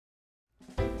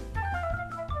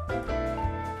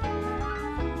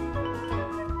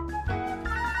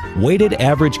Weighted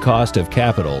average cost of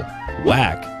capital,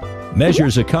 WACC,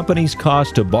 measures a company's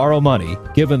cost to borrow money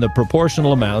given the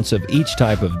proportional amounts of each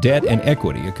type of debt and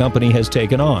equity a company has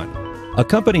taken on. A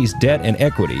company's debt and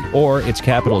equity, or its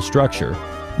capital structure,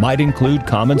 might include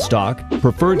common stock,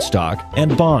 preferred stock,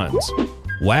 and bonds.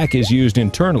 WACC is used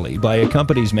internally by a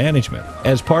company's management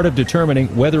as part of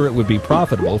determining whether it would be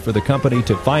profitable for the company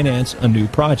to finance a new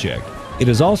project. It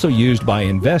is also used by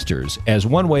investors as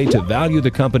one way to value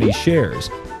the company's shares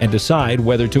and decide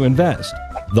whether to invest.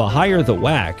 The higher the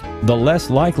WACC, the less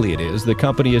likely it is the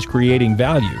company is creating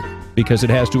value because it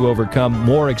has to overcome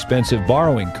more expensive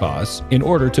borrowing costs in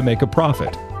order to make a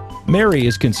profit. Mary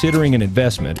is considering an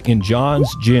investment in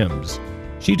John's Gyms.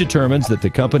 She determines that the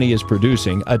company is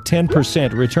producing a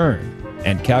 10% return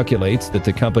and calculates that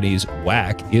the company's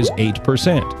WACC is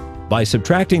 8%. By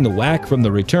subtracting the WACC from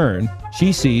the return,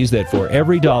 she sees that for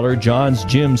every dollar John's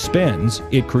Gym spends,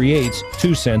 it creates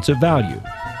 2 cents of value.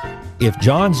 If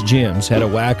John's Gyms had a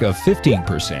WACC of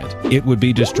 15%, it would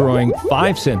be destroying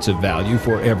 5 cents of value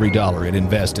for every dollar it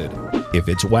invested. If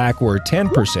its WACC were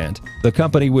 10%, the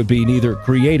company would be neither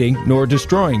creating nor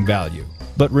destroying value,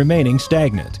 but remaining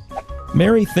stagnant.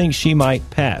 Mary thinks she might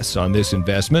pass on this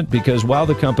investment because while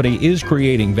the company is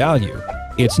creating value,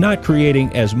 it's not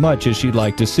creating as much as she'd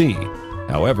like to see.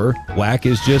 However, WACC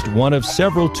is just one of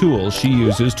several tools she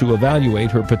uses to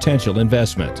evaluate her potential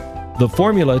investment. The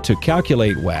formula to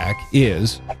calculate WACC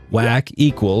is WACC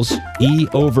equals E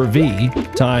over V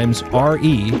times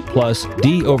RE plus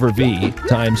D over V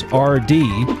times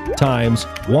RD times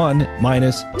 1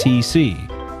 minus TC,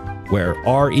 where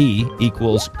RE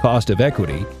equals cost of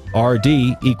equity,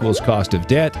 RD equals cost of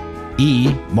debt,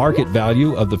 E, market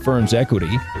value of the firm's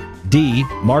equity, D,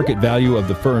 market value of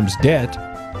the firm's debt,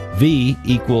 V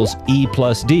equals E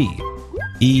plus D.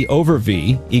 E over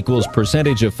V equals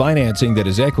percentage of financing that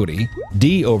is equity,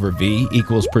 D over V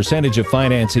equals percentage of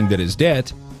financing that is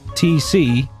debt,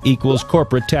 TC equals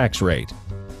corporate tax rate.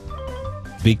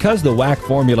 Because the WACC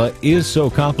formula is so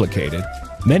complicated,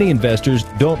 many investors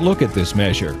don't look at this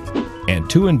measure, and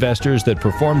two investors that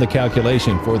perform the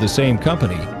calculation for the same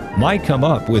company might come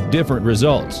up with different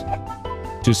results.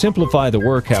 To simplify the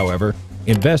work, however,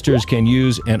 investors can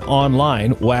use an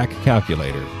online WACC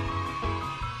calculator.